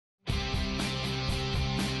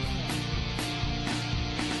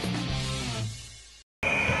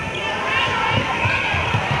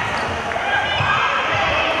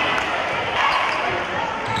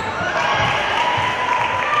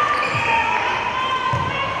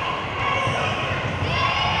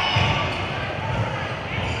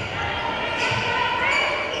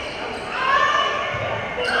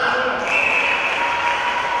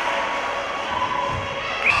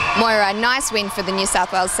Moira, a nice win for the New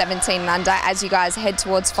South Wales 17 and under as you guys head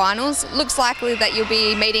towards finals. Looks likely that you'll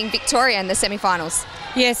be meeting Victoria in the semi-finals.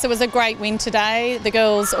 Yes, it was a great win today. The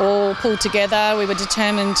girls all pulled together. We were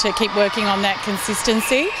determined to keep working on that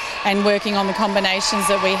consistency and working on the combinations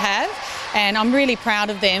that we have. And I'm really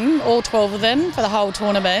proud of them. All 12 of them for the whole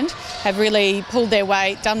tournament have really pulled their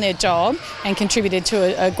weight, done their job and contributed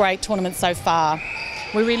to a great tournament so far.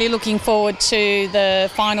 We're really looking forward to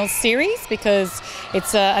the finals series because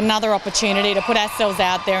it's another opportunity to put ourselves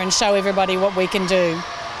out there and show everybody what we can do.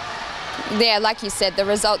 Yeah, like you said, the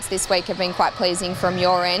results this week have been quite pleasing from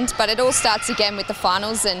your end, but it all starts again with the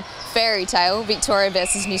finals and fairy tale, Victoria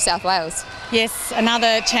versus New South Wales. Yes,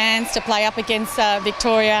 another chance to play up against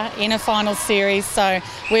Victoria in a final series, so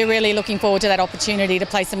we're really looking forward to that opportunity to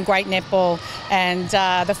play some great netball, and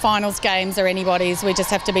the finals games are anybody's. We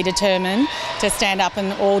just have to be determined to stand up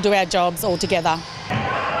and all do our jobs all together.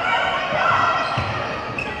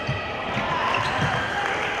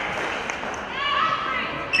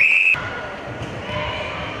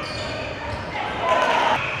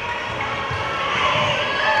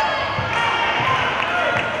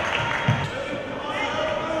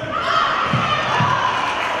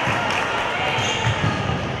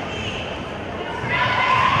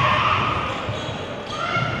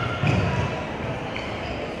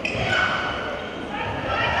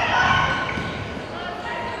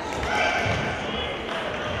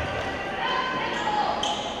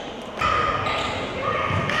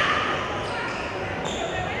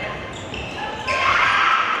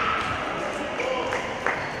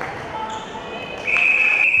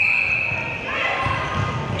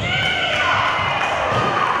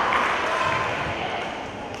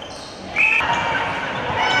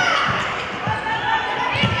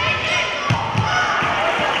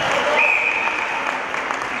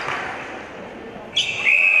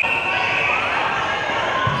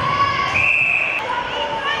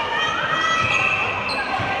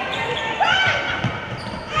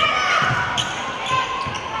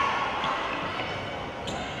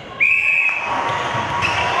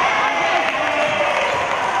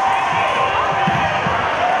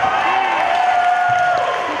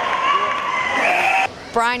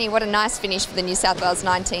 Bryony, what a nice finish for the New South Wales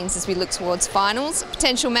 19s as we look towards finals.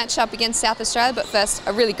 Potential match-up against South Australia, but first,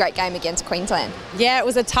 a really great game against Queensland. Yeah, it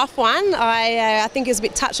was a tough one. I think it was a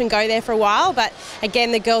bit touch and go there for a while, but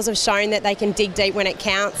again, the girls have shown that they can dig deep when it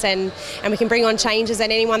counts and we can bring on changes,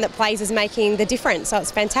 and anyone that plays is making the difference, so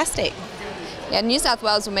it's fantastic. Yeah, New South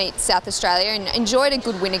Wales will meet South Australia and enjoyed a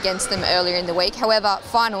good win against them earlier in the week. However,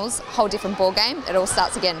 finals, whole different ball game. It all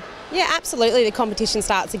starts again. Yeah, absolutely. The competition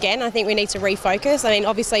starts again. I think we need to refocus. I mean,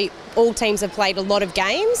 obviously, all teams have played a lot of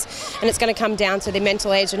games, and it's going to come down to the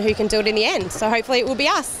mental edge and who can do it in the end. So hopefully it will be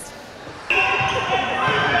us.